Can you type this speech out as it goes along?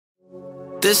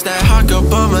This that hot girl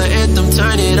bummer anthem,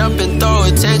 turn it up and throw a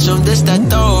tantrum. This that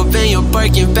throw up in your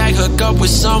Birkin bag, hook up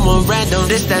with someone random.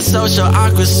 This that social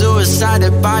awkward suicide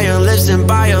that by her lips and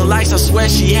by her likes. I swear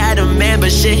she had a man,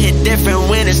 but shit hit different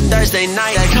when it's Thursday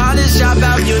night. That college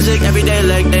dropout music, everyday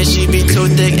like that, she be too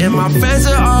thick. And my friends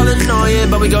are all annoying,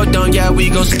 but we go dumb, yeah, we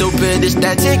go stupid. It's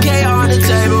that 10K on the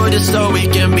table, just so we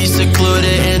can be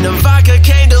secluded. And the vodka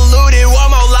came diluted,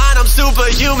 one more line, I'm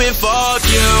superhuman. Fuck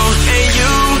you, and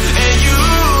you, and you.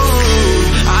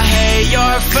 I hate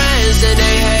your friends and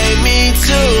they hate me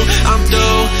too. I'm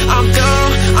through, I'm through,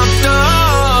 I'm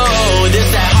through.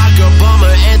 This that hot girl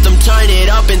bummer anthem, turn it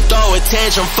up and throw a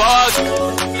tantrum. Fuck.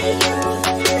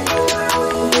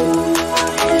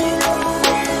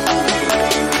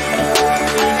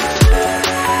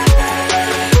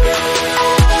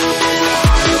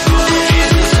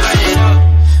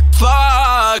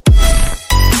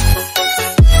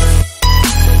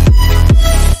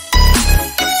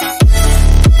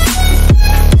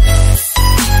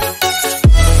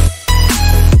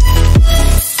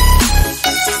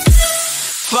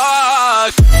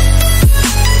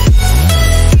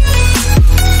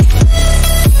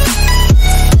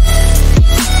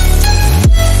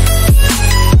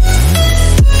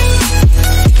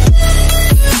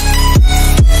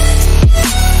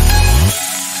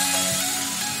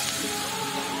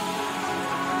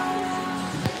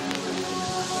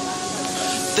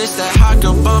 This that hot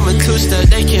girl bummer two-step,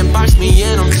 they can't box me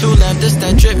in, I'm too left. This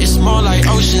that drip, it's more like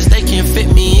oceans, they can't fit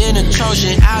me in a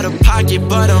Trojan. Out of pocket,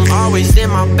 but I'm always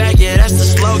in my bag, yeah, that's the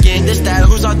slogan. This that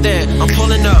who's out there, I'm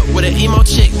pulling up with an emo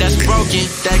chick that's broken.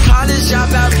 That college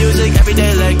dropout music,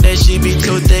 everyday like that, she be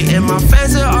too thick. And my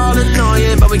friends are all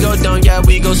annoying, but we go dumb, yeah,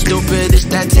 we go stupid. It's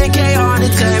that 10K on the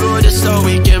table, just so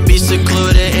we can be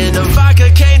secluded. And the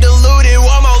vodka came diluted,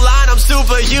 one more line, I'm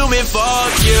superhuman.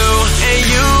 Fuck you, and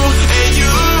you, and you.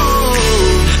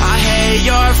 I hate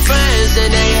your friends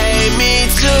and they hate me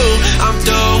too. I'm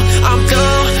through, I'm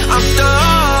through, I'm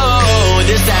through.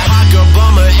 This that hot girl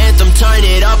bummer anthem, turn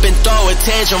it up and throw a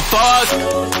tantrum. Fuck.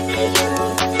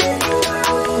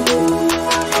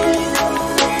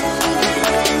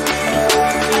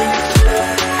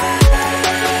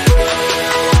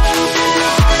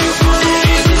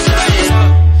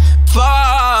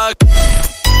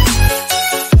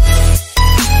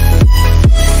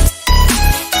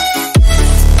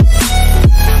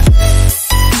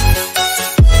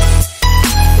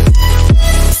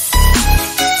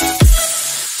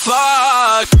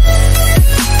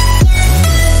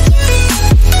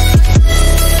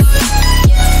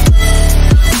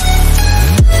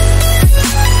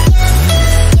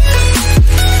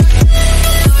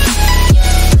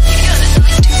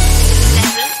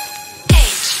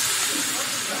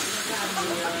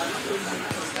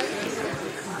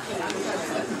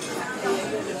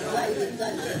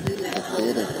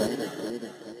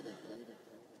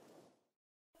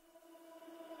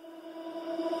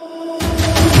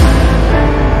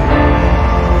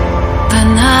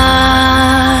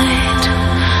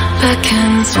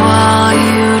 While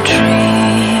you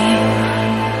dream,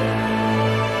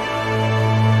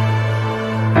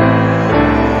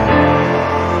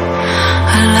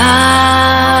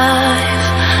 alive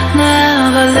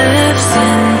never lives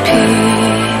in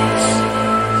peace.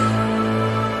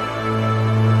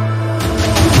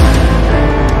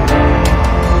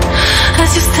 As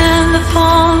you stand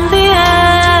upon the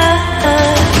edge,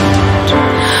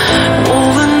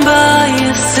 woven by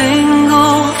a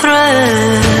single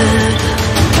thread.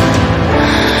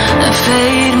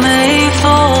 Fate may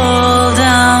fall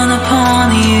down upon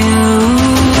you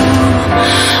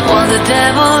while the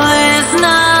devil is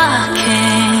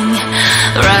knocking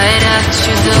right at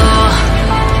your door.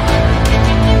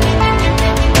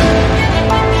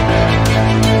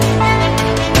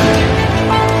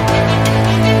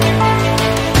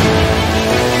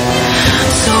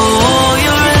 So all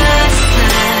your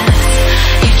excess,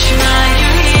 each night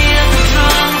you hear the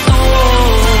drums of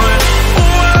war.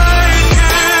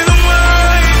 Awaken,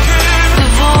 awaken.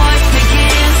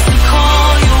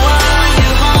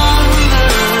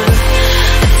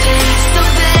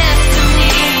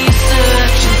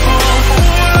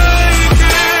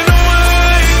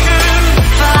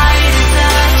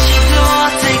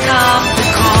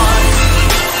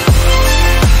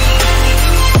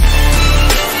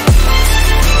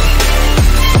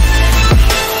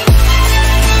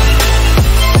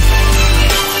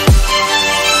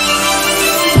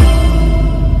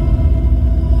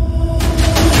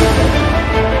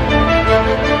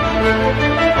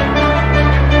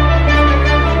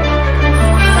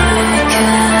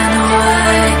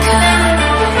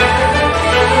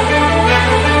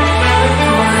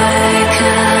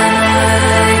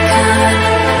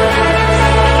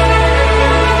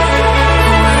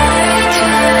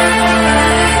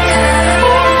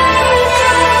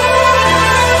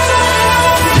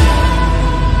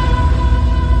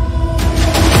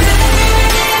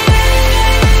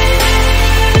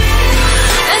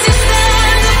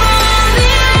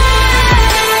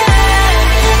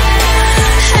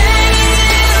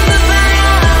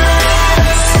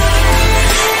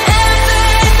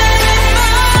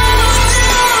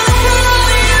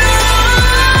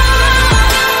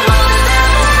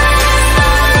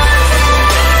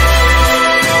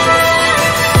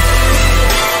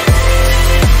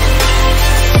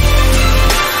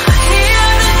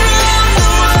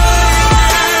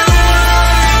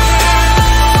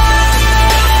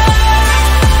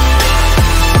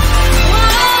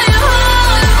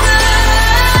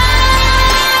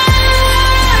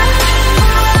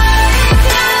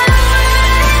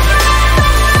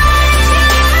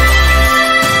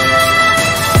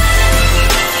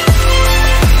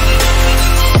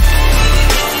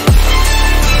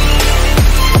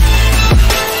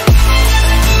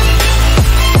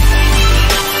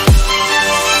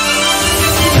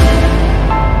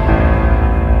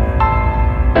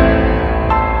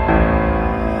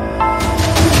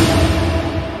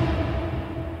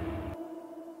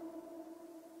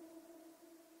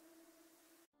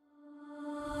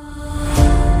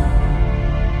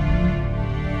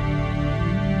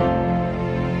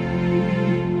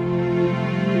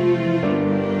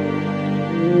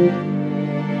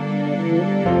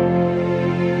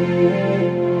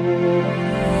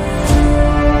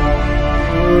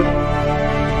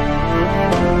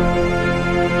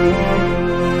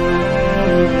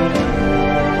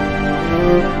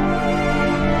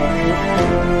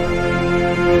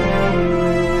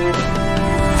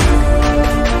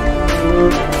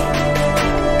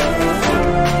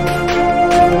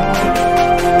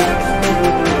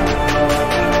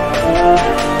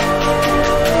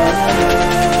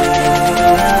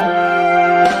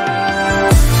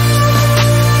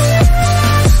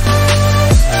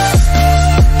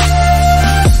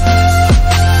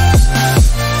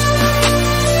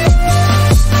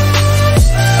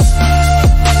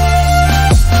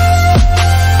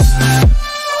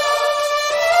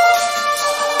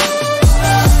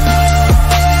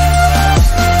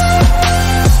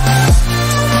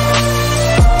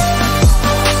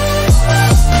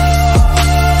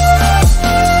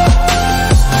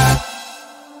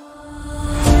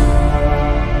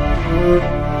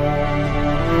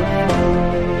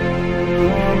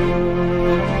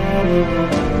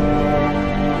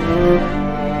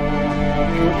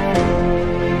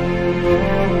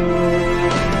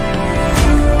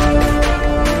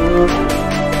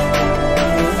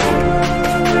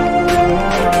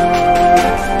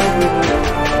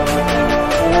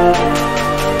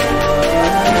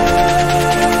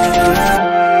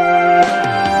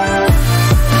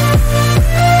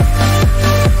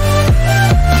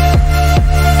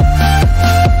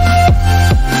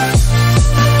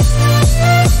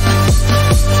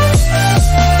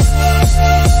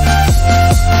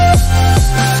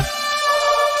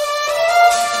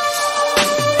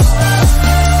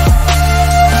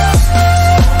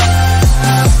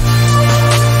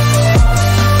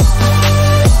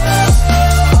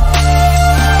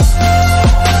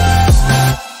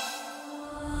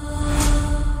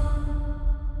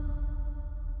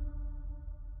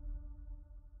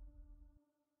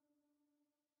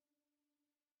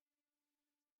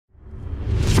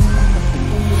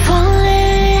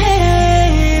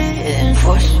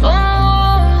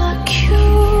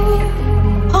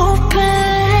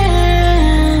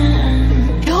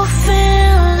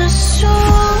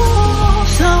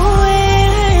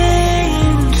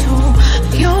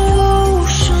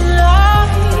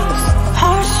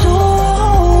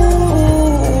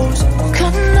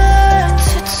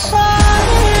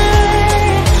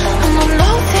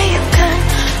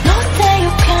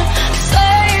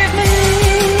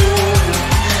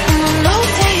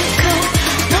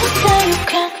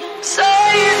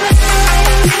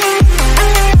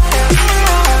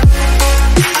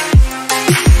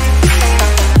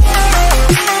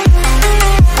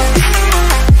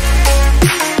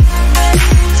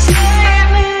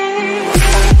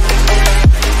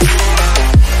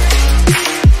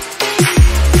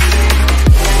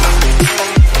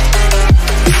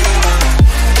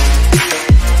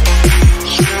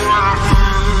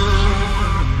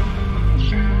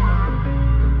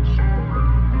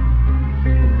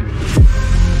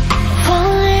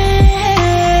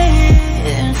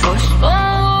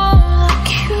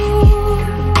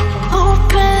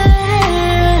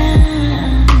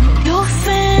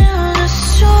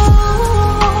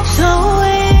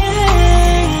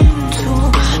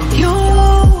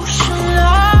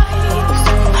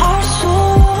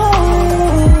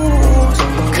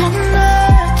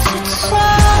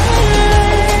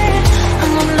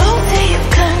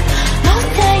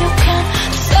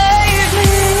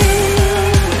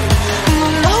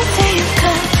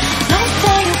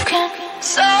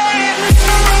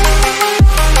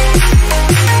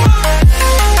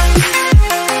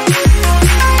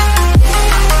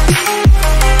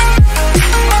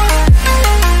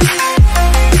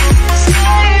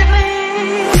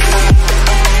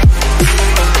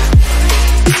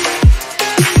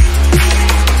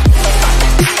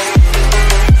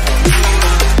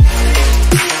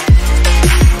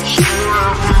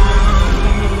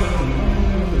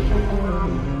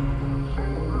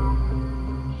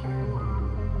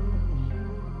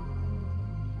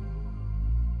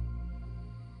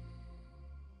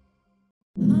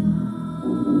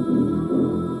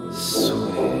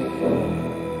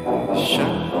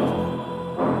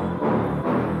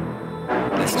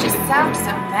 sound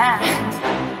so mad,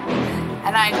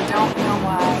 and I don't know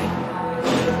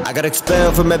why. I got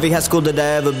expelled from every high school that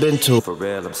I ever been to. For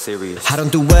real, I'm serious. I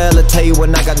don't do well, I tell you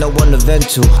when I got no one to vent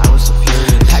to. I was so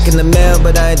furious. Packing the mail,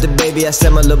 but I ain't the baby. I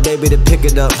sent my little baby to pick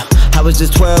it up. I was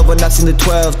just 12 when I seen the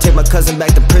 12 take my cousin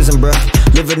back to prison, bruh.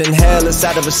 Living in hell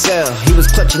inside of a cell. He was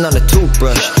clutching on a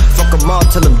toothbrush. Fuck them all,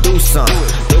 tell them do something.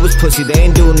 They was pussy, they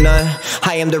ain't do nothing.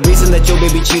 I am the reason that your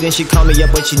baby cheating. She call me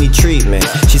up when she need treatment.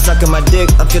 She sucking my dick,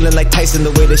 I'm feeling like Tyson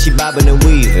the way that she bobbing and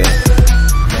weaving.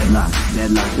 Deadlock,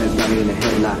 let's got me in the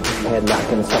headlock.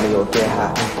 Headlock in the summer, you'll get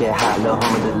hot, little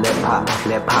homie just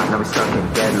let pop, now we stuck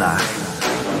in deadlock.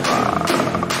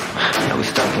 Now we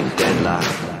stuck in deadlock.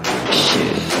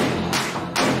 Shit.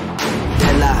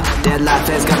 Deadlock,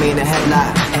 feds got me in the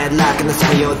headlock in the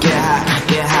summer, you'll get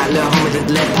hot, little homie just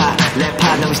let pop,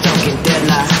 now we stuck in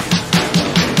deadlock.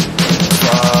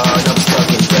 Now we stuck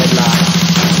in deadlock.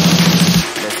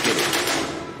 Let's get it.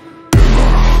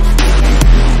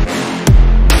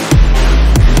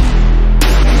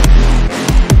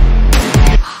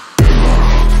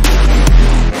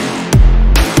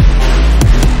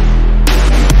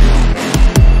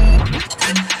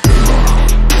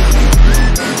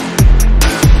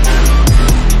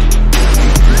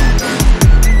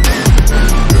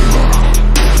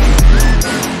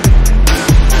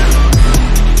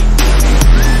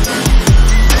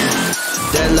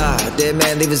 Dead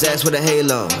man leave his ass with a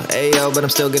halo. Ayo, but I'm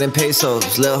still getting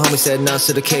pesos. Lil' homie said no,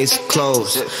 so the case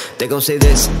closed. They gon' say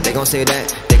this, they gon' say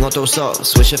that. They gon' throw salt.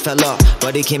 Swisha fell off,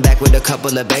 but he came back with a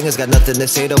couple of bangers. Got nothing to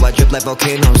say though, I drip like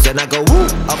volcanoes. Then I go woo,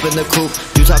 up in the coupe.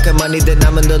 You talking money, then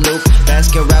I'm in the loop.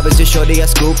 Baskin Robbins, just shorty, I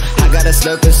scoop. I got a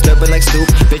slurping like Stoop.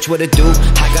 Bitch, what it do?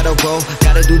 I gotta roll,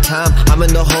 gotta do time. I'm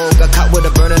in the hole, got caught with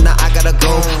a burner, now I gotta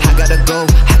go. I gotta go,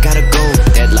 I gotta go.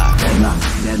 Deadlock, deadlock,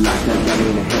 deadlock, that got me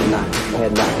in a headlock.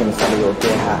 Headlock in the summer, you'll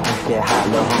get hot,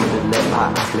 little homie just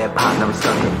lip hop, now we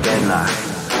stuck in deadlock.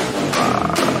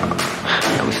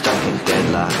 Now we stuck in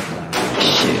deadlock.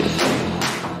 Shit.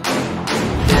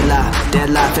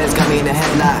 Deadlock, feds got me in a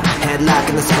headlock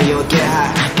in the summer, you'll get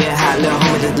hot, little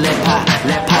homie just lip hop,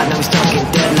 now we stuck in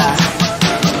deadlock.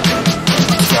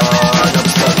 Now we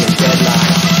stuck in deadlock.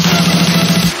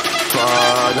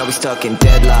 Now we stuck in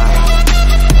deadlock.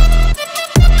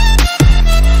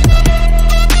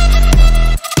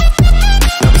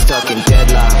 Stuck in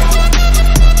deadlock.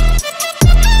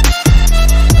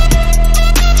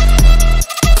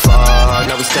 Fuck,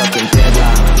 now we stuck in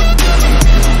deadlock.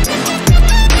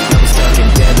 Now we stuck in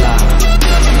deadlock.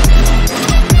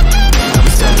 Now we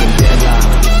stuck in deadlock.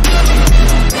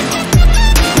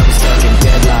 Now we stuck in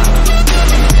deadlock.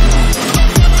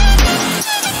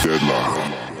 Deadlock.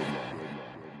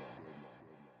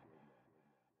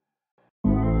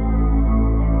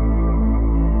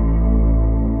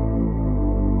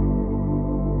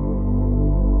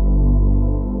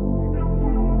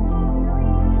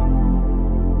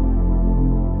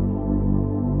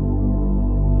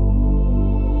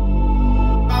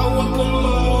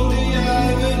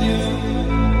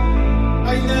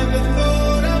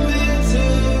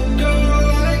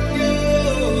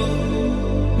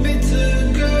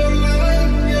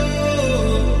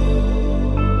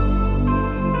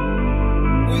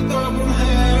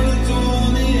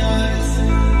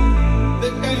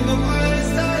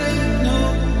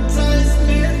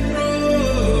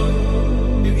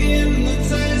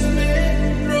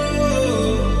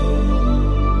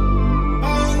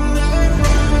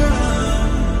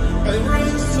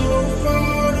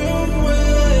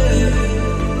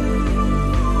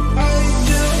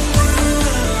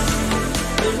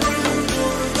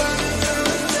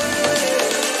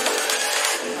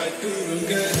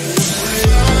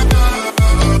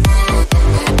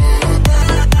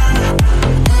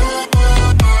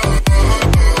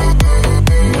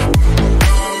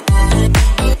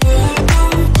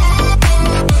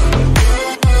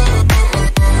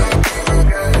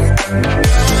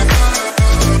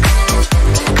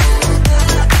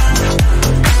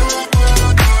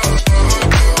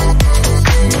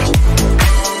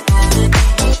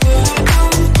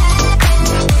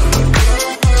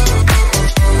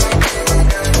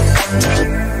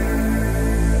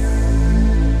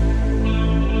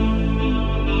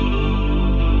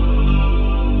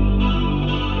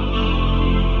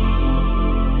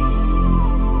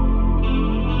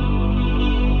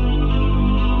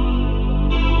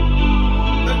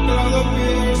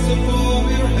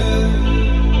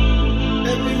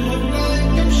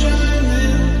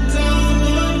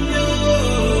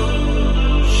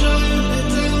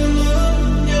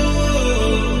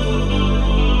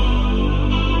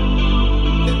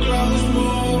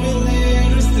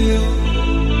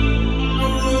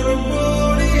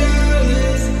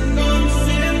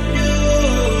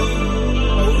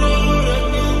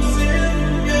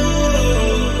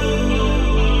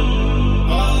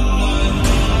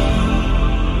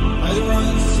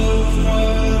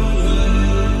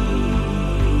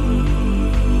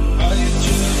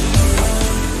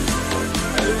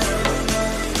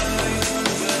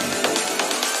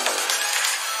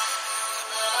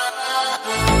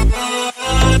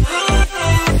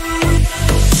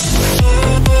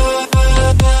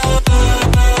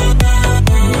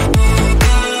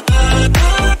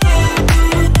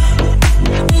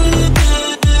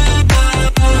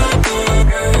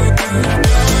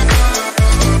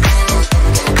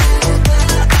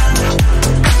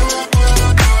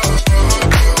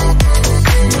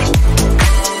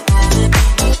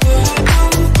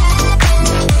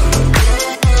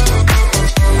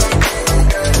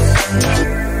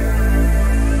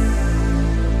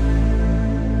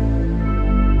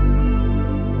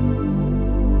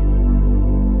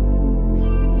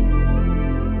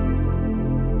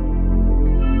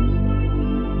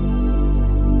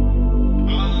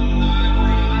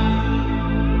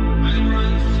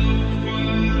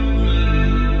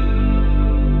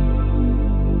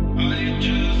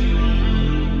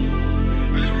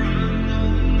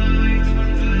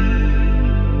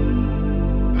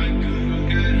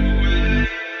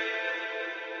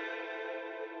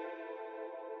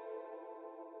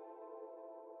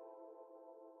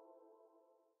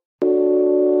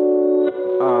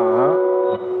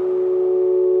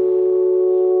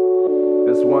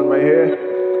 This one right here,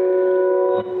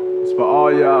 it's for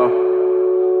all y'all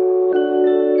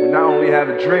who not only have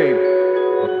a dream,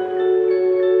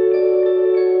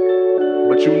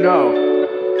 but you know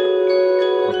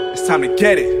it's time to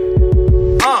get it.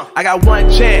 I got one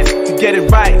chance to get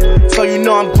it right, so you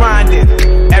know I'm grinding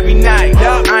every night.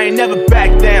 I ain't never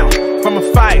back down from a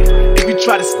fight. If you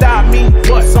try to stop me,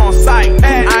 what's on sight?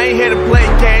 I ain't here to play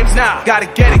games, nah. Gotta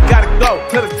get it, gotta go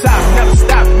to the top, never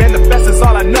stop, man. The best is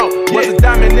all I know. Was a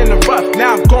diamond in the rough,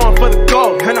 now I'm going for the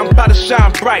gold, and I'm about to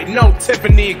shine bright, no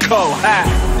Tiffany and Co.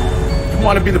 You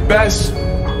wanna be the best?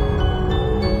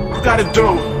 You gotta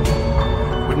do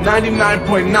what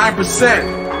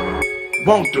 99.9%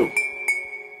 won't do.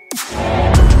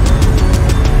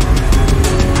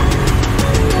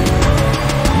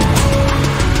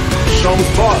 Show me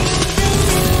boss.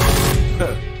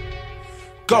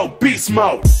 Go beast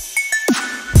mode.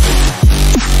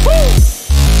 Woo.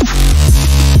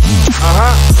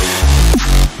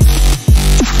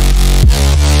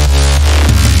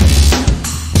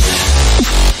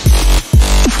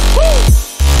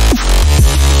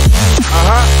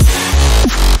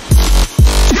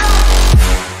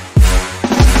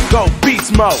 Go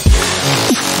beast mode.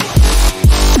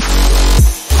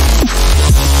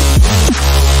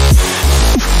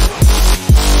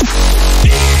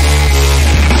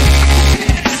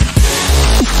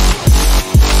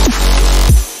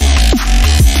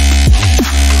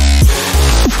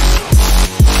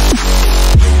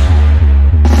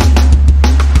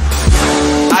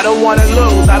 I don't wanna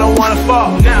lose, I don't wanna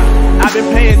fall. Now, I've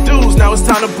been paying dues, now it's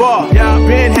time to ball. Yeah, I've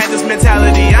been had this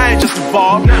mentality, I ain't just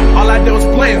evolved. All I did was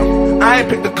play them, I ain't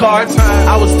picked the cards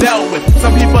I was dealt with.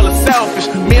 Some people are selfish,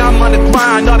 me I'm on the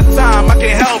grind all the time, I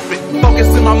can't help it.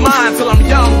 Focused in my mind till I'm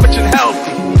young, rich and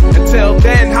healthy. Until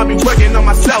then, I'll be working on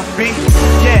myself, B.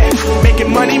 Yeah,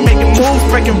 making money, making moves,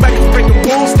 breaking records, breaking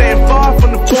rules, staying far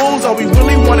from the fools. All we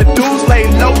really wanna do is lay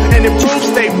low and improve,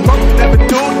 stay broke, never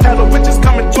do. Tell the riches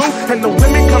coming through and the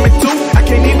women coming too. I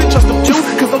can't even trust a few,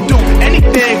 cause they'll do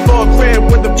anything for a crib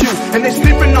with a view. And they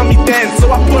sleeping on me then,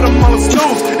 so I put them on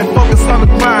snooze and focus on the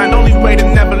grind, only way to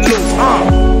never lose.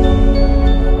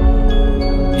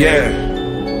 Yeah,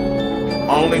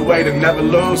 only way to never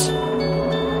lose.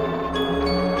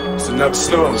 So never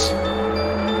snooze.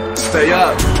 Stay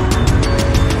up.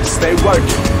 Stay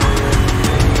working.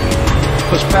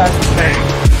 Push past the pain.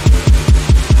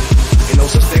 Ain't no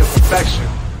such thing as perfection.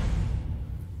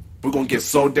 We're gonna get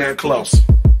so damn close.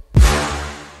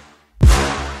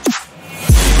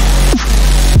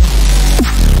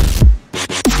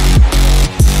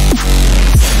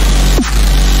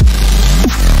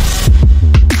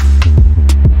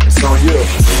 It's on you.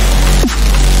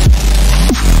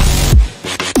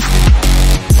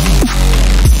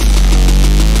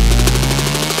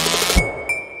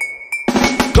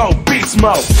 Go beast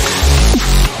mode.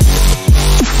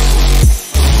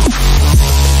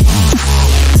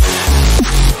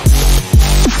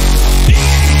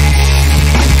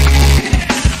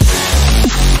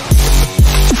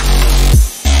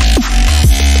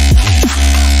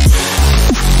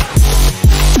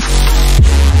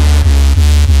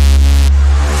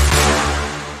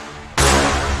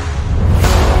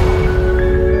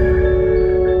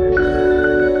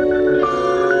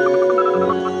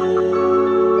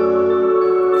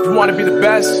 Want to be the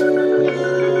best,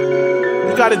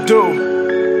 you gotta do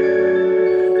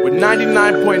what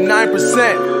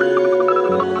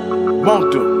 99.9%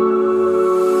 won't do.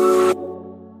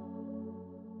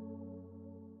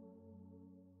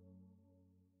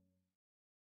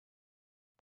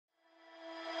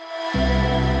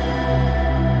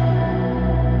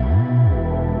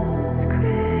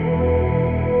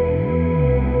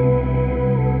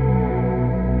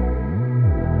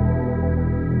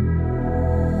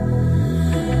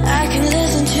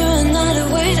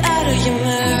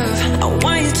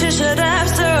 Shut up,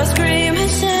 so I scream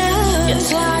and shout. You're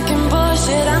talking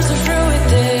bullshit.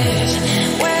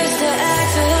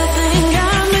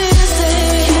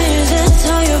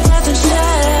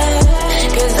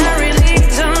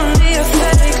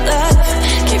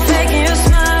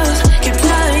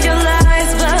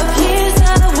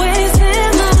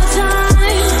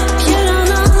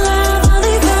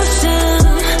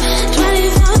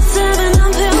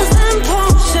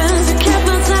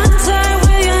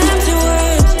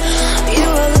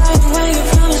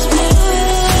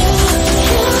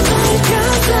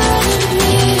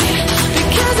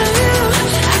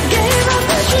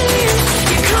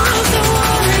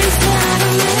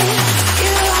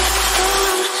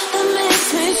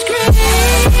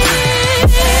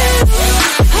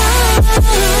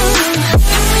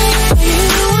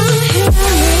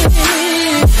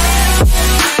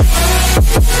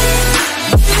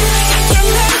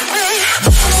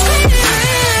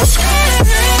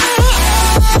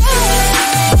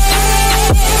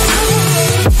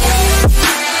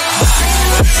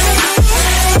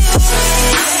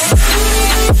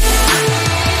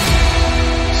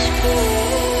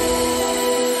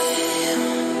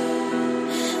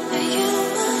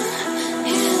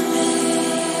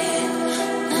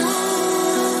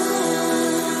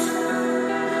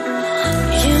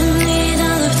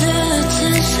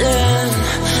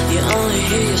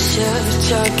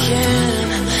 talking,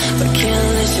 but can't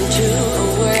listen to a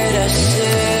word I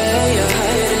say. Your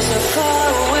heart is so far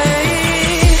away.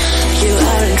 You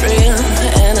aren't real,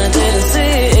 and I didn't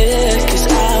see it, 'cause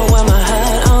I wear my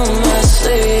heart on my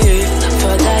sleeve.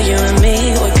 For that you and me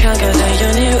would conquer the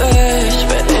universe,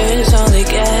 but it's only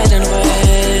getting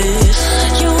worse.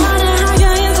 You wanna hide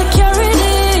your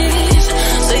insecurities,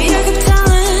 so you keep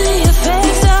telling your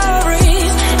fake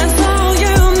stories, and so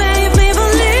you made me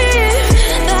believe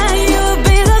that you would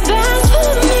be the best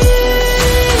for me.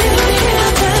 You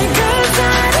can't take good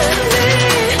side of me.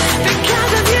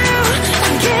 Because of you,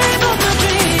 I gave up my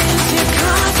dreams. You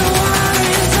caused the war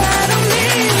inside of me.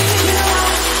 You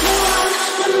are the one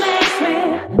that makes me.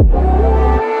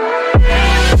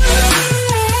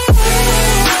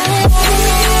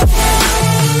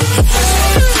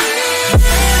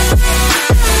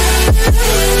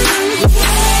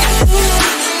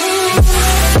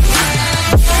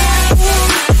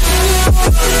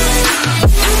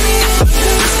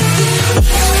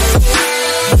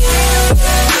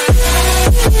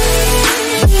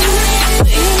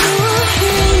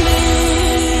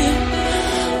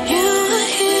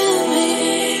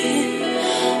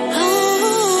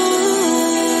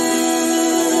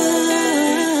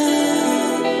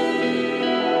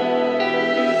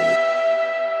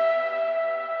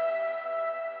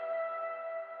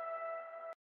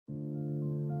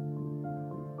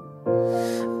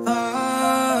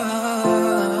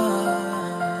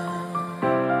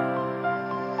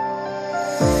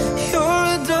 You're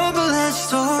a double-edged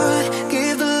sword,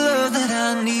 gave the love that I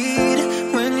need.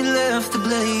 When you left, the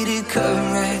blade, it cut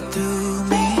right through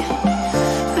me.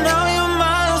 Now you're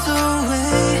miles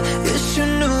away, yes, you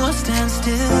knew I stand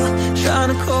still, trying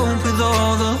to cope with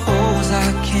all the holes I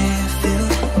can't fill.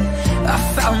 I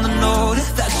found the note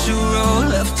that you wrote,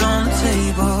 left on the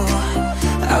table.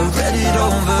 I read it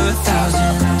over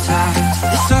 1,000 times.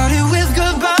 It started with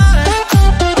goodbye.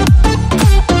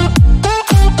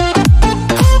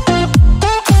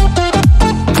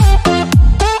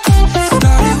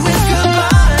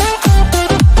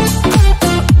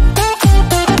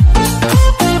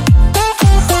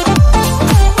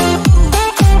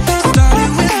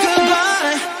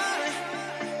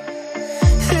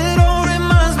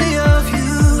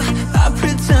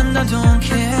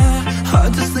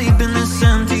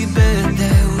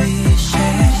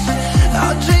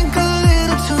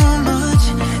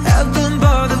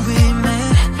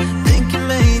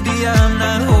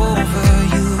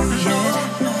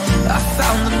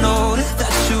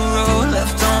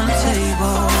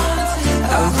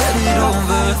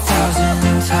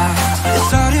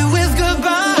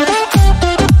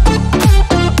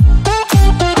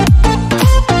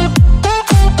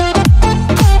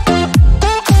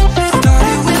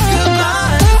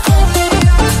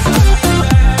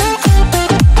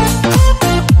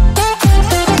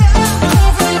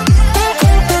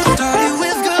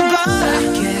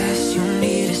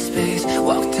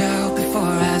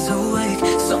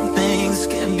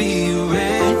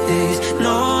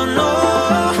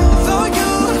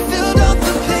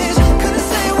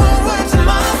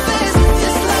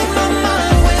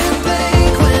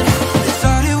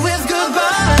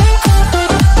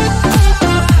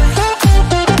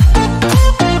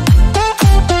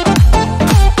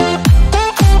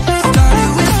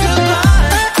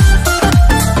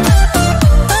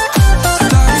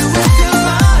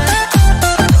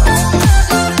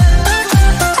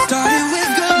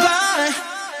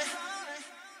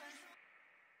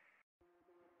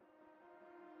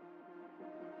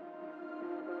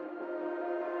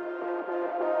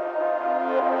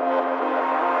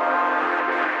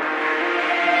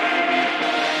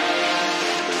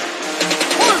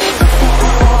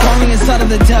 Inside of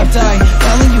the depth, I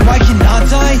telling you I cannot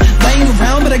die. Laying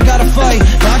around, but I gotta fight.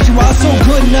 Knocked you out, so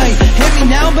good night. Hit me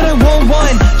now, but I won't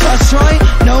whine. Just try,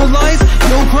 no lies,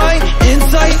 you'll cry.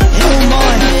 Insight, you'll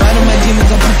lie. Right on my demons,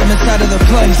 I'll put them inside of their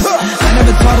place. I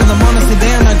never thought of them, honestly,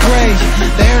 they are not great.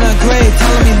 They are not great,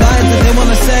 telling me lies that they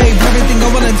wanna save. Everything I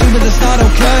wanna do, but it's not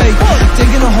okay.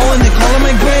 Digging a hole and they calling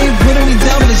my grave. Putting me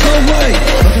down, but there's no way.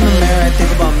 Look in the mirror, I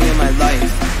think about me and my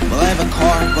life. Will I have a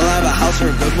car? Will I have a house or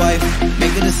a good wife?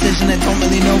 Make a decision, I don't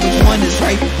really know which one is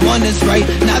right. One is right.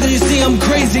 Now that you see I'm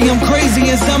crazy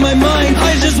inside my mind.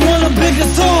 I just wanna pick a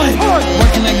side.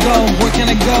 Where can I go? Where can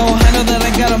I go? I know that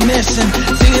I got a mission.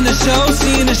 Seeing the show,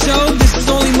 this is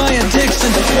only my addiction.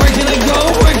 Where can I go?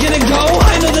 Where can I go?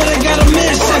 I know that I got a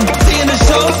mission. Seeing the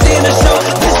show,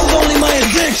 this is only my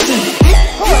addiction.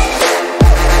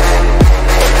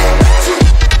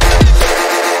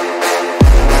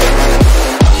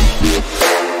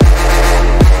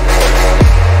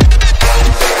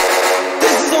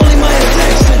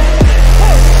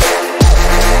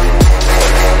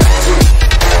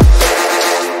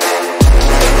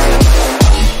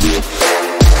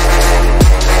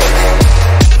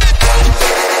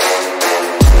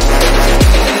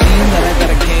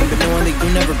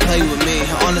 play with me.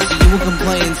 Honestly, you will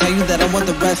complain, tell you that I want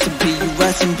the recipe. You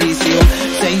rest in peace, you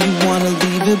say you wanna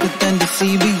leave it, but then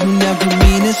deceive it. You never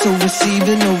mean it, so receive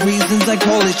it. No reasons, I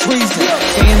call it treason.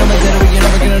 Saying I'm a dead, but you're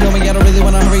never gonna know me. I don't really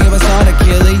wanna hurry up, I start to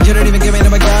kill it. You don't even give me,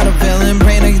 never got a feeling.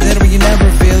 Praying like you did it, but you never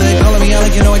feel it. Calling me out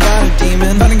like you know I got a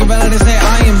demon. Fighting about it, they say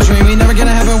I am dreaming. Never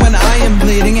gonna happen when I am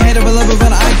bleeding. Hate it, but love it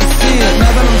when I can see it.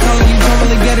 Now that I'm calling you, don't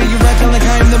really get it. You're acting like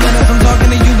I am the menace. I'm talking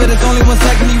to you, but it's only 1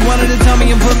 second. You wanted to tell me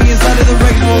and put me inside of the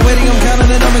record. While waiting, I'm counting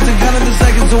the numbers and counting the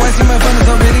seconds. So I see my phone and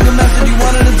start reading a message. You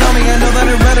wanted to tell me, I know that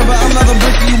I read it, but I'm not the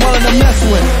person you wanted to mess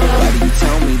with. Why do you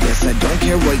tell me this? I don't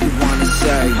care what you wanna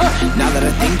say. Now that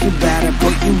I think you're bad, I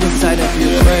put you inside of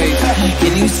your grave.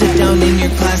 Can you sit down in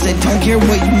your class? I don't care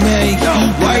what you make.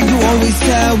 Why are you always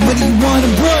sad? What do you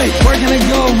wanna break? Where can I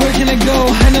go? Where can I go?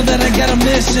 I know that I got a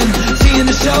mission. Seeing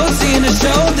the show,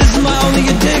 this is my only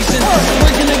addiction.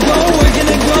 Where can I go? Where can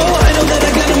I go? I know that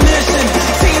I got a mission.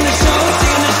 Seeing the show,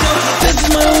 this is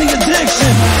my only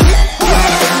addiction.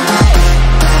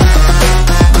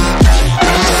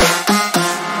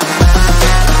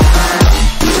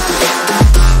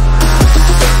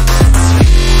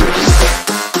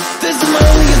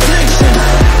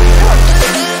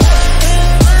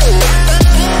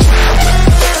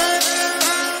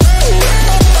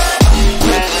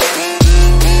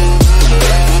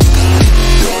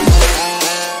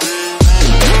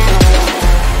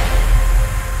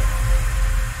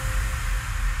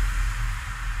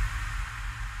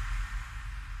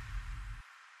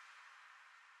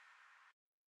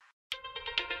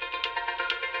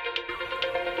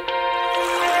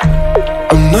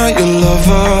 I'm not your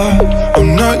lover, I'm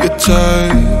not your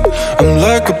type. I'm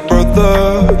like a brother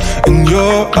in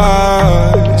your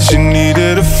eyes. You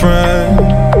needed a friend,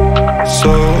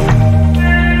 so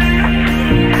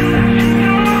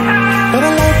But I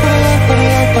like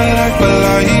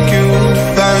you.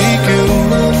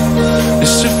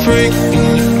 It's a freak in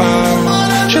your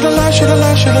eyes. Should've lied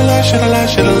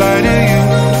to you,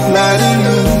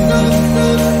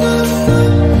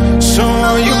 So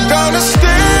are you gonna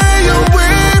stay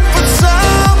away from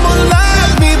someone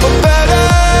like me but better?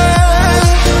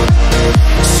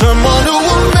 Someone who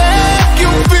will make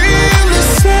you feel as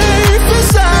safe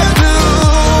as I do.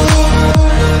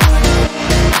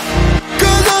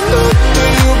 Cause I know that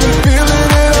you've been feeling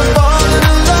it, I'm falling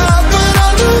in love, but I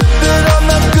know that I'm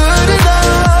not good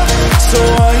enough. So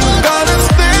are you gonna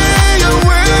stay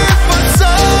away from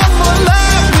someone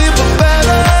like me but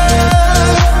better?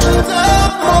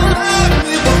 Someone like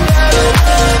me but better.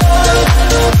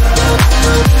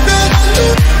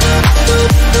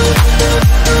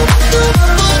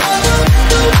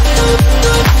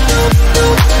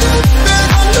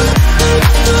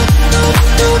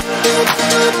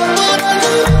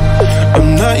 I'm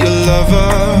not your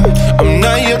lover, I'm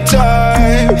not your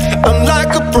type. I'm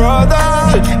like a brother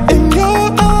in your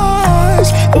eyes.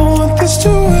 Don't want this to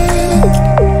end,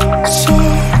 so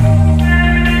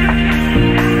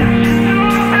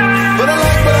But I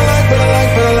like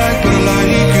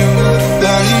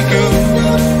you.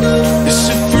 It's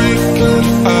a freak in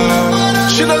your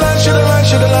eyes.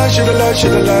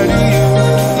 Should've lied to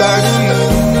you.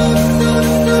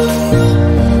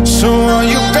 So are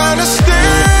you gonna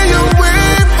stay away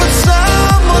from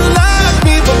someone like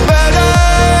me but better?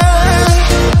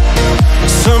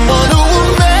 Someone who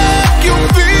will make you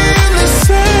feel as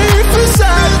safe as I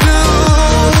do.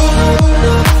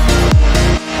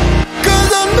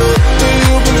 Cause I know that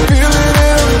you've been feeling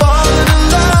it, I'm falling in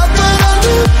love, but I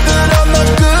know that I'm not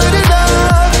good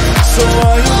enough. So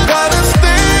are you gonna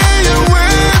stay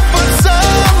away from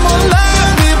someone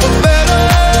like me but better?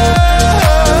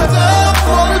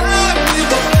 Someone like me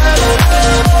but better.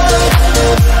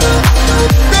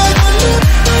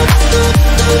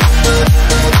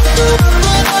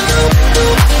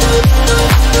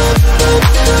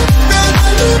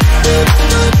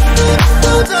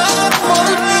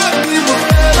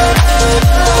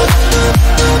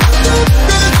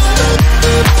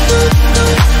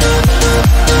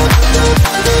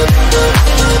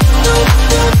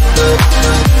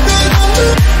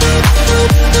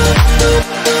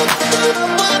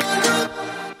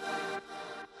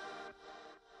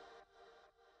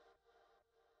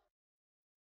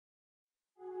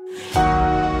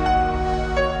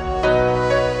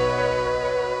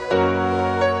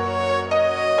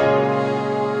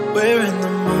 We're in the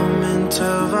moment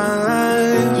of our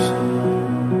lives.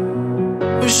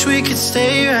 Wish we could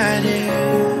stay right here.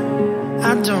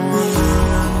 I don't wanna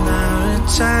run out of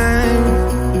time,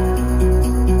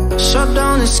 so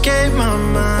don't escape my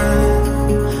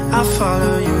mind. I'll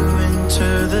follow you into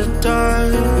the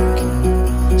dark,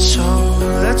 so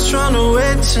let's run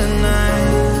away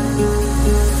tonight.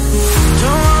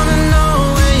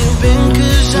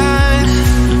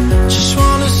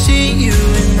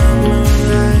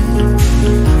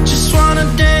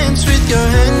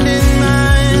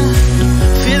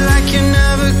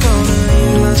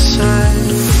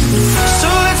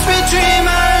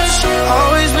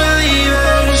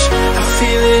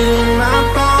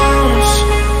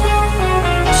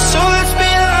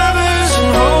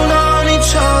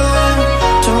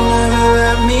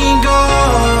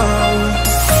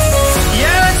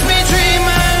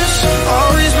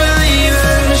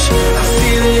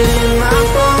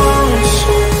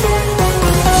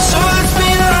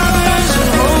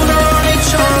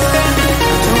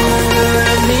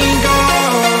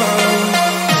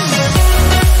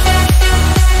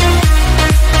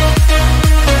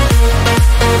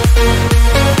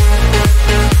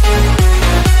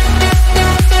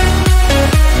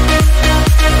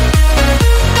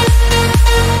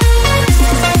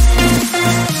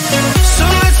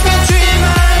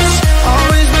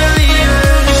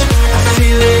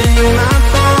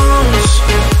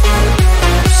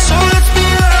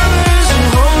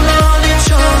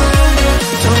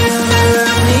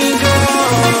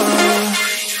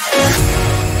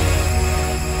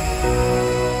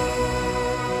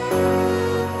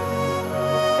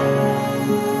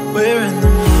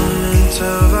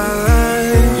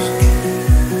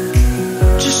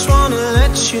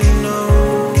 you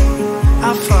know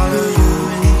I'll follow you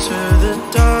into the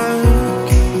dark.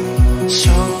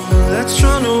 So let's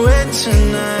run away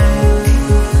tonight.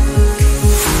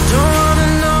 Don't wanna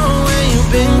know where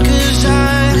you've been, 'cause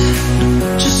I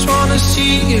just wanna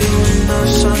see you when the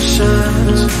sun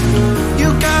shines. You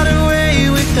got away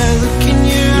with that look in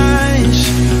your eyes.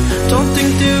 Don't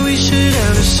think that we should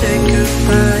ever say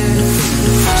goodbye.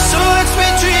 So let's be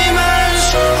dreamers,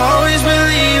 always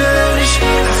believers.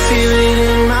 I feel it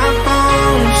in my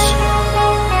bones.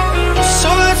 So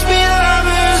let's be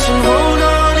lovers and hold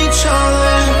on each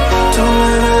other. Don't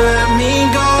ever let me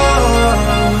go.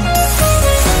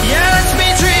 Yeah, let's be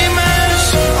dreamers,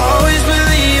 always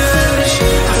believers.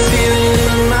 I feel it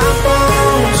in my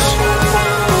bones.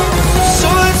 So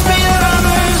let's be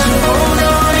lovers and hold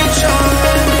on each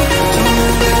other. Don't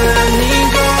ever let me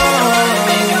go.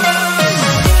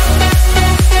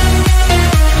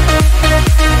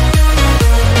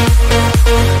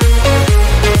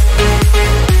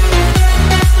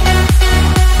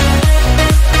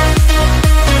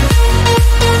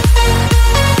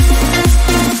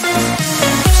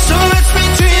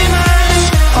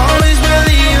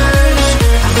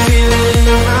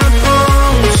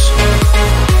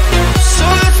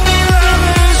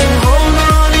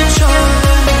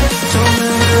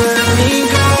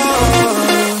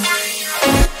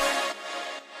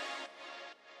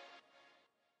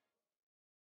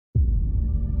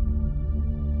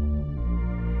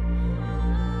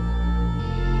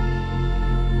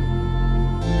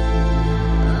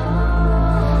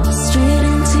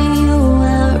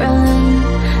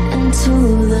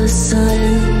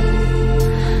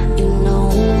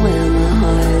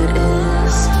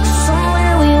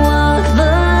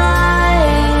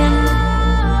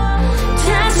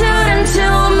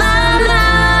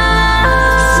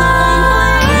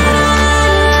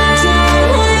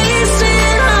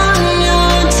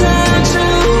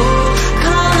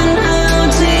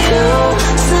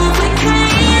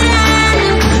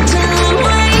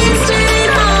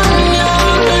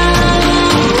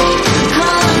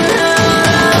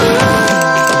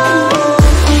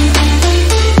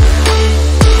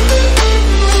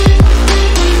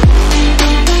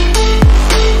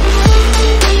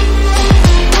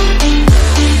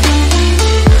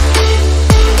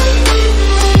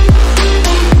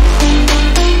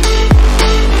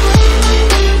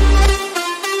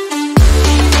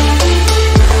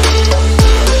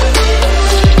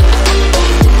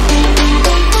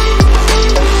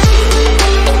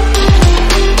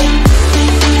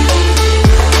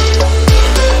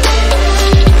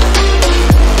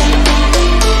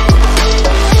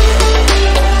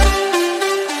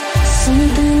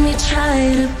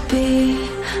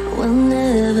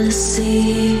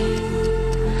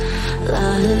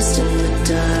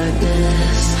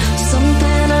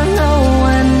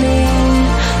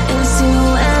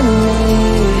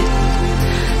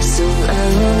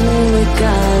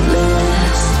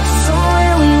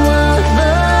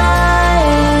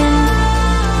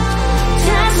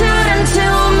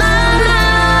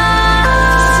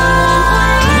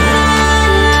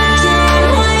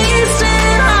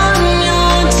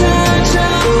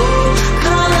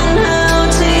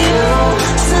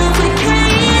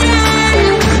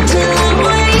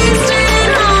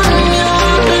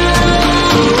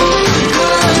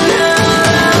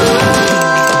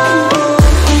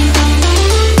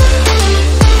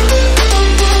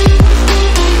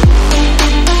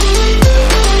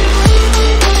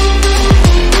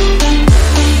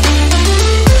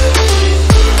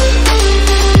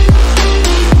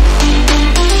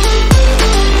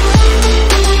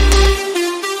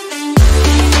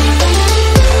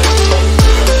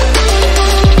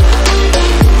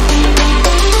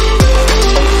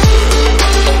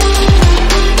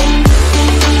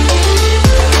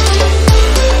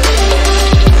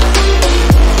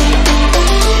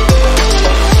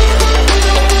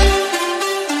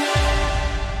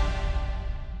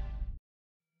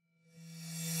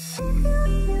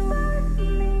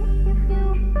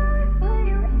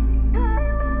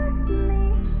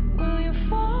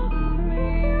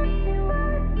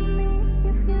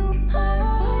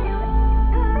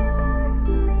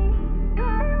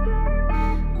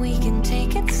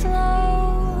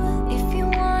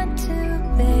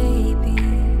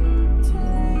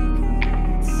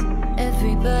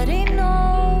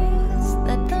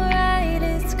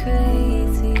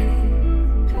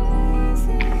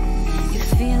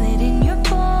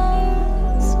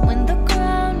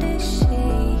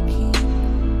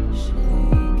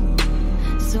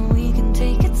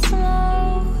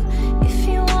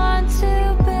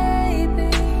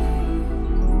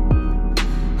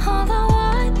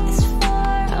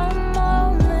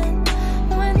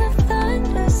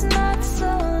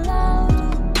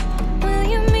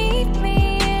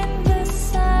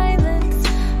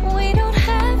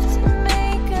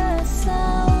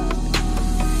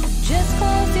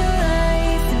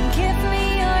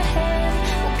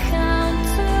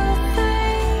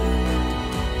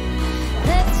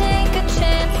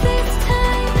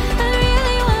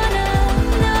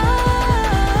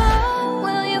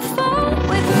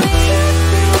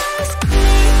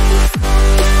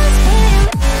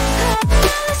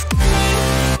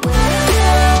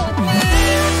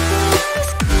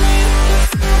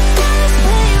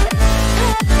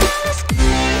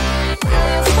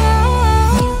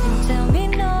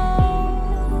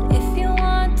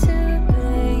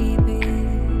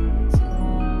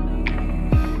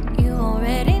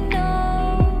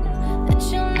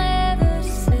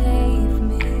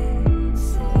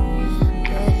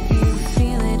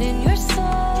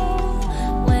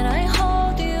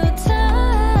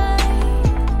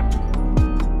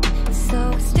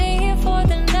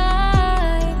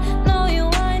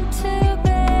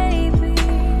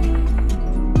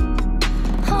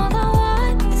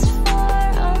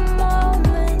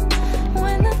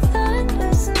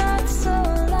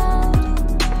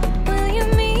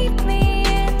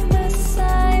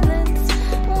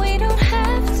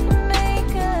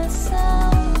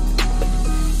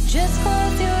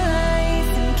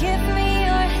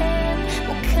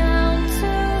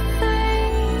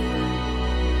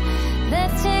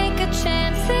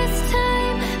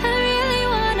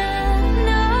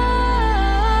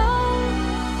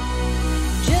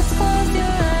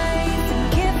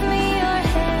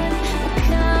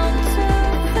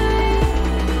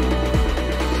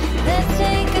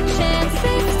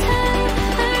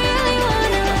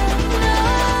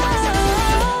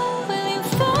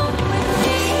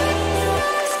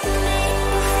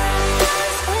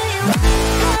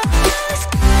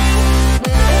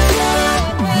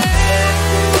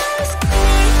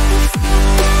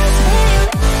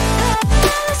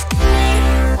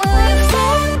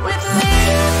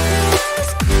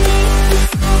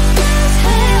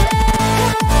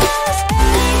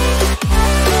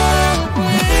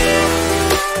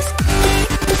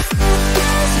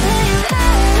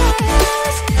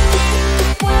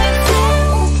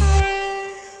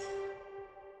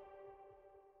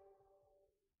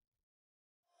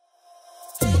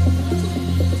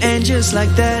 And just like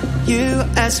that, you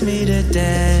asked me to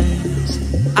dance.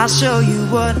 I'll show you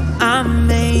what I'm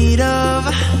made of.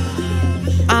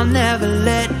 I'll never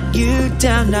let you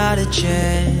down, not a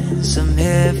chance. I'm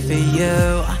here for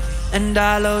you, and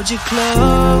I'll hold you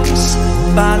close.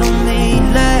 Follow me,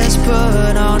 let's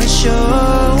put on a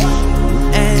show,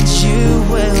 and you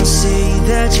will see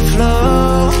that you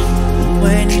flow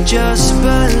when you just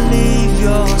believe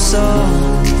your soul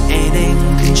ain't in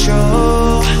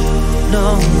control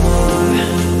no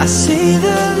more. I see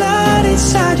the light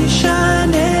inside you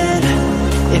shining.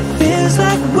 It feels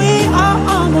like we are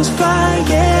almost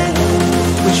flying.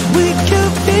 Wish we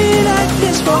could be like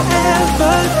this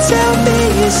forever. Tell me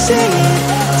you see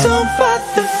it, don't fight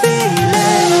the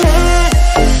feeling.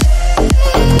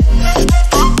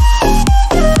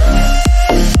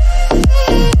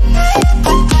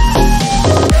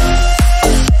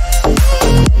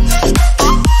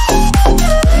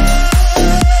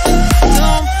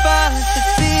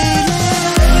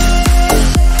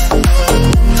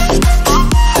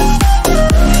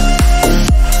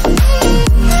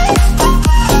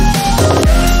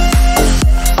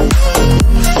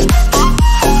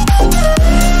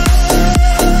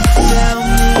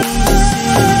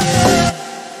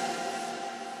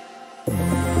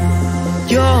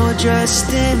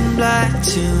 Dressed in black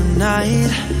tonight,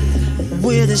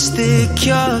 with a stick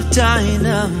of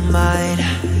dynamite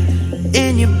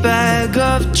in your bag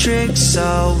of tricks,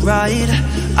 alright.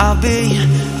 I'll be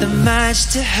the match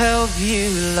to help you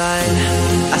light.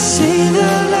 I see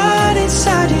the light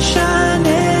inside you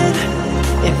shining.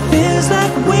 It feels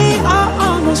like we are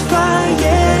almost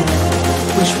flying.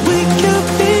 Wish we could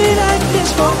be like this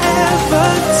forever.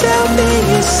 Tell me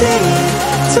you see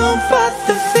it, don't fight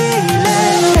the feeling.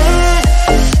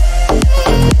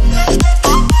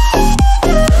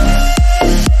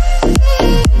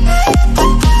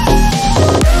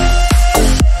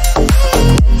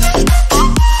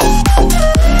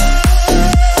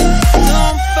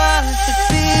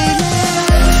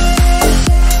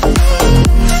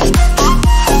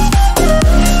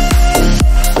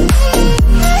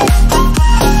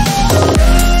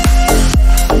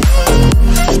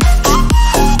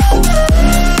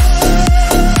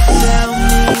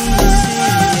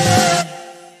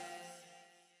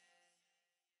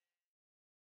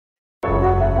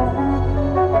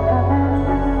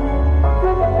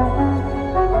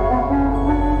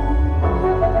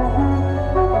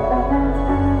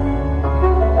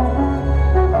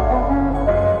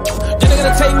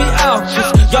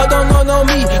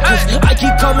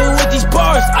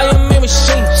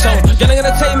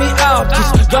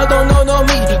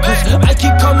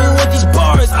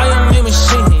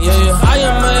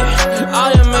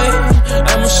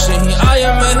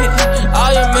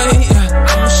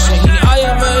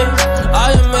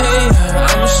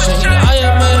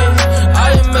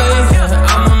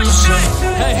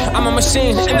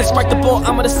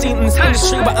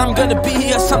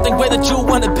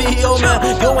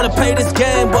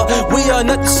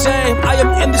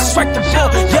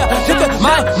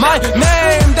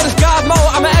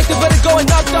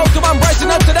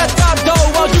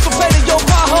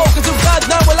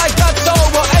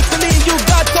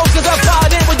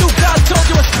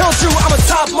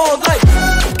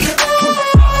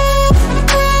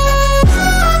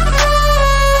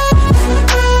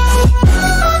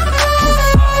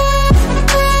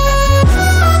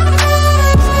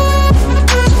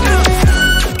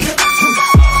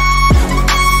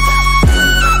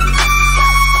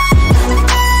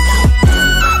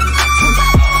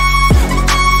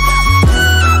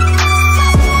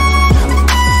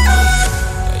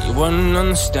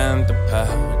 Understand the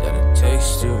power that it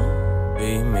takes to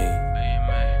be me.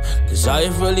 Cause I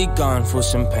have really gone through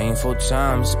some painful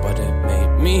times, but it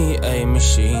made me a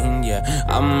machine. Yeah,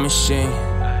 I'm a machine.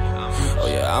 Oh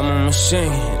yeah, I'm a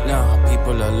machine. Now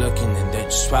people are looking and they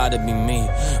just try to be me,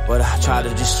 but I try to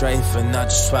just strive and not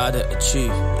just try to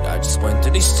achieve. I just went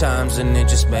through these times and it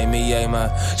just made me a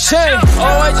machine.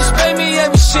 Oh, it just made me a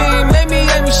machine, made me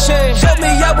a machine. Showed me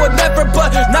I would never,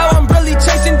 but now I'm really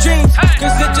chasing dreams.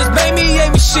 Cause it just made me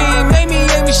a machine, made me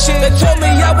a machine. They told me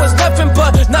I was nothing,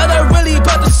 but now they're really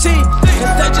about to see.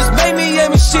 Cause that just made me a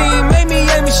machine, made me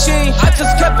a machine. I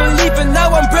just kept believing, now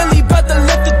I'm really about to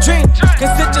live the dream.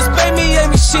 Cause it just made me a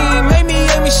machine, made me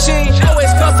a machine.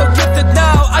 Always felt so gifted,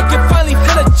 now I can finally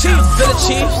feel the Chiefs. Feel the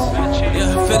Chiefs,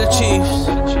 yeah, feel the Chiefs.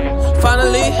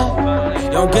 Finally,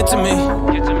 you don't get to me.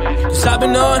 Cause I've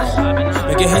been on,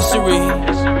 making history.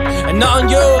 And not on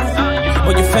you.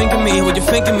 When you think of me,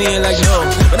 like no.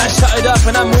 When I shut it up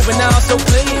and I'm moving now so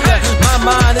clean, yeah.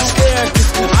 My mind is scared cause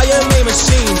I am a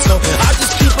machine. So I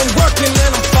just keep on working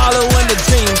and I'm following the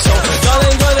dream. So y'all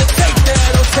ain't gonna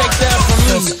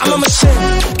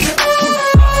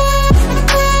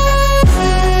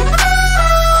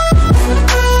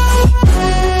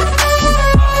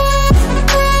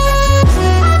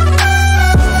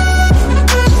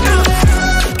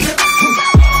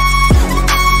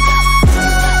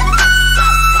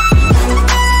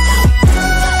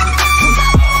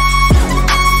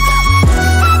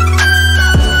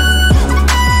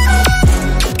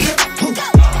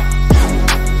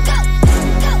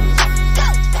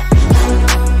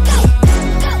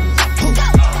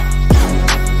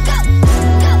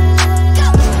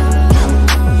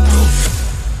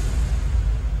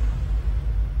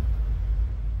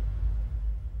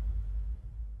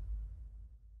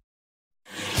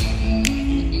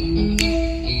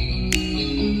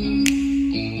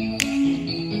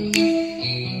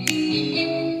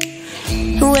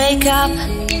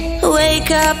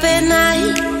wake up at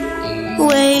night,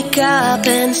 wake up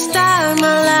and start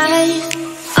my life.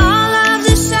 All of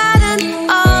a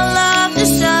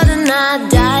sudden I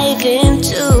dive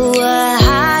into a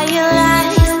higher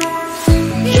life.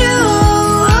 You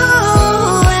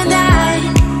and I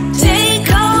take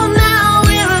home now,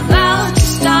 we're about to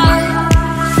start.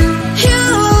 You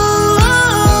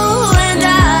and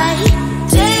I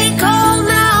take home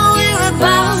now, we're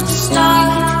about to start.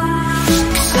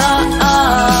 'Cause all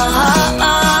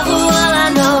I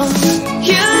know,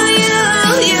 you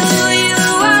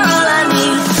are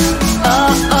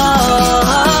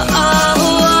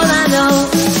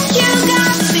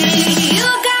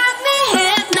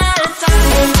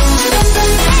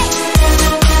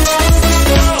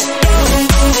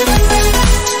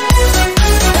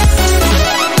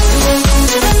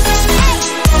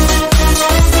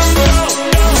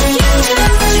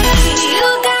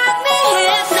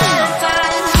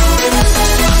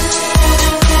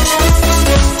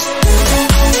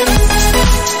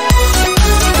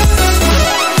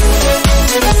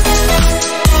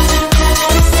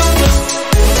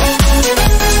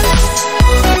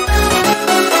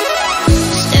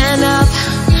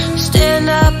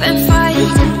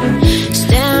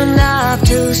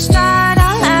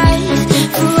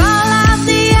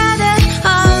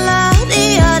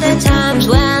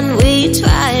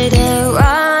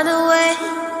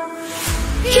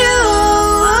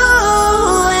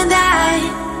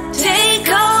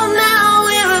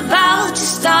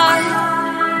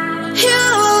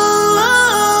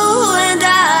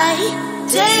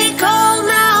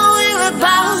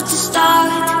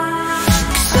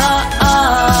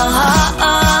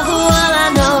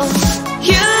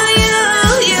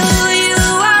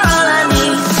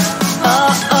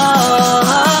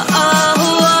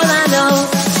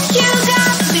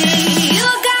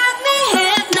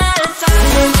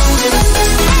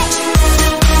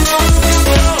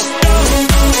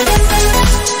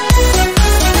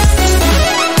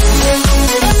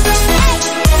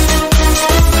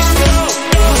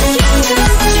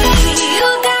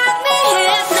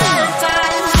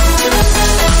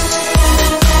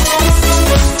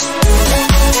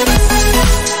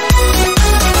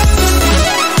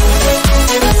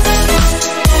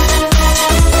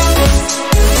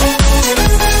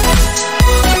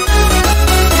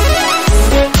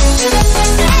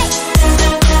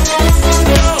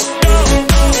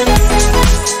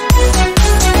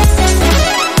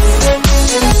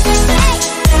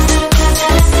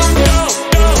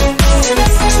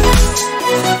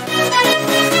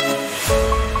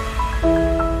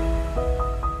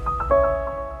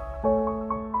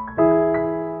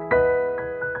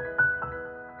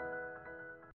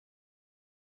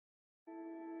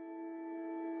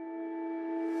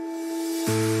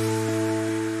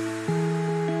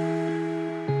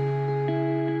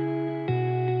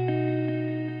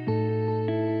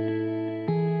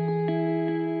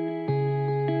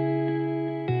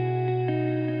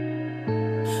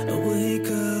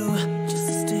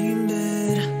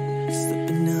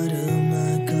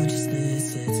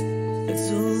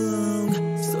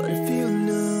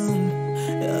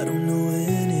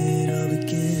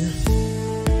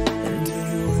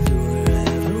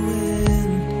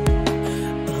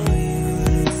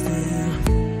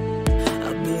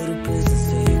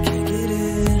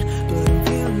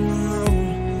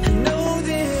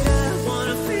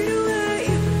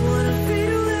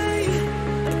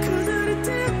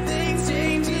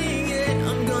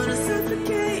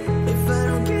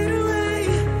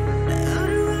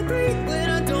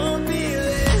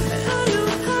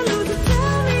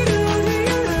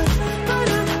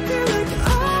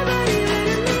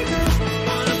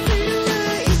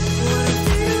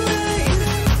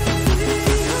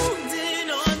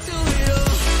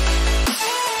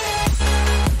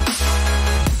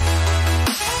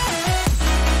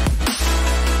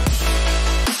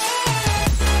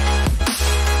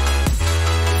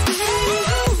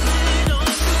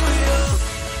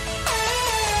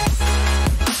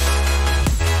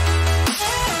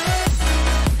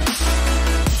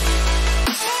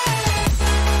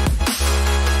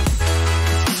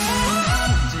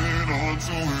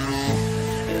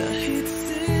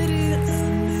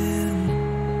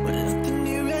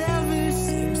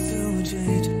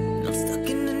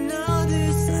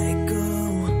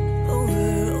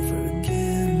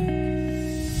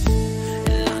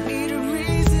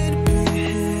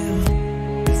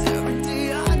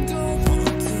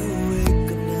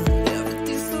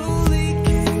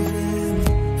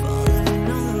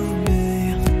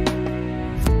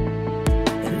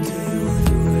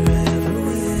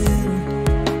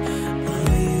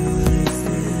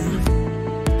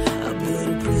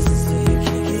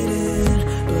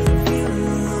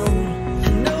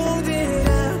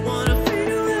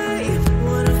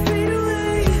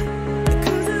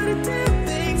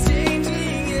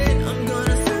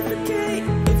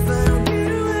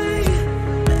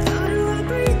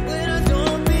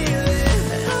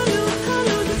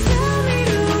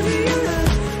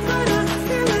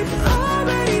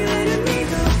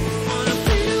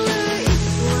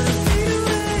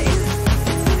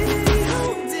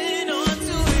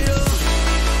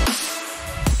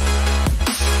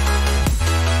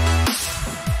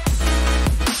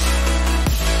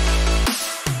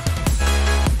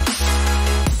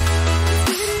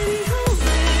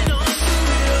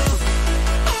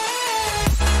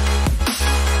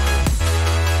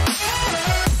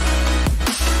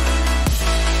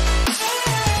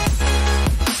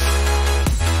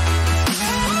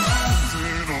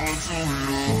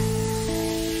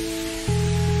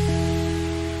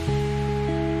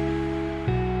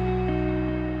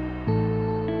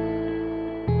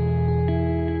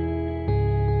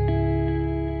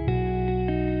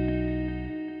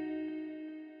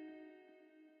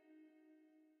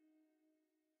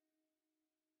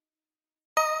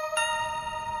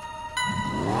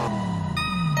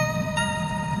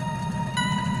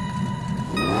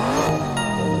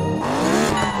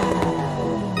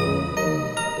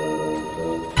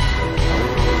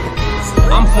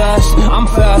I'm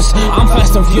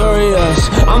fast and furious.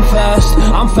 I'm fast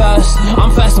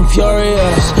and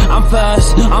furious. I'm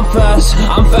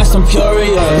fast and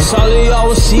furious. All of y'all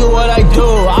will see what I do,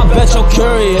 I bet you're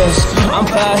curious. I'm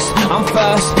fast and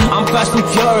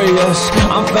furious.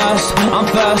 I'm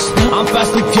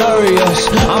fast and furious.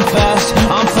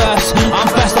 I'm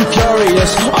fast and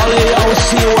curious. All of y'all will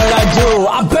see what I do,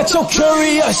 I bet you're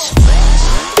curious.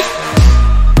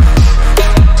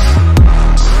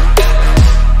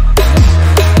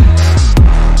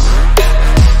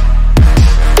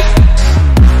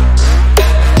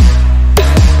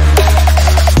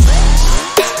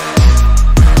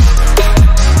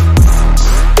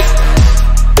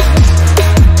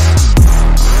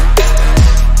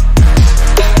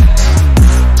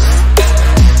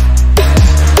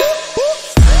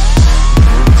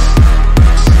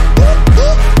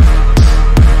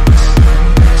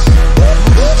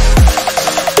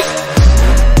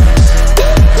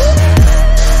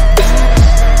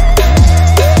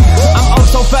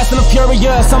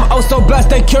 I'm oh so blessed,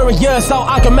 they curious how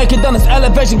I can make it down this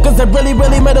elevation, cause I really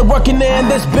made it working in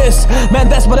this bitch. Man,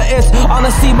 that's what it is.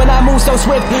 Honestly, when I move so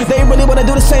swift, they really wanna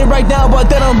do the same right now, but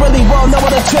they don't really well know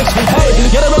what the tricks. Hey,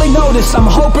 y'all don't really know this. I'm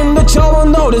hoping that y'all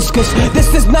will notice, cause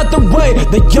this is not the way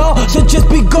that y'all should just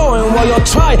be going. While y'all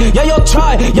try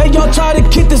to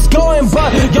keep this going,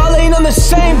 but y'all ain't on the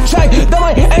same track. That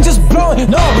my ain't just blowing.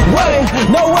 No way,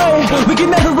 we can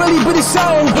never really be the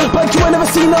same. But you ain't never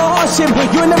seen no hardship,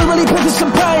 you ain't never really been through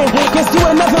some pain, cause you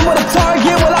ain't nothing but a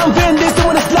target. Well, I'm Vin Diesel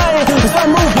when it's lying, cause I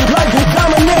move like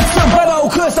Dominic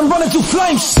Toretto, cause I'm running through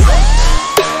flames.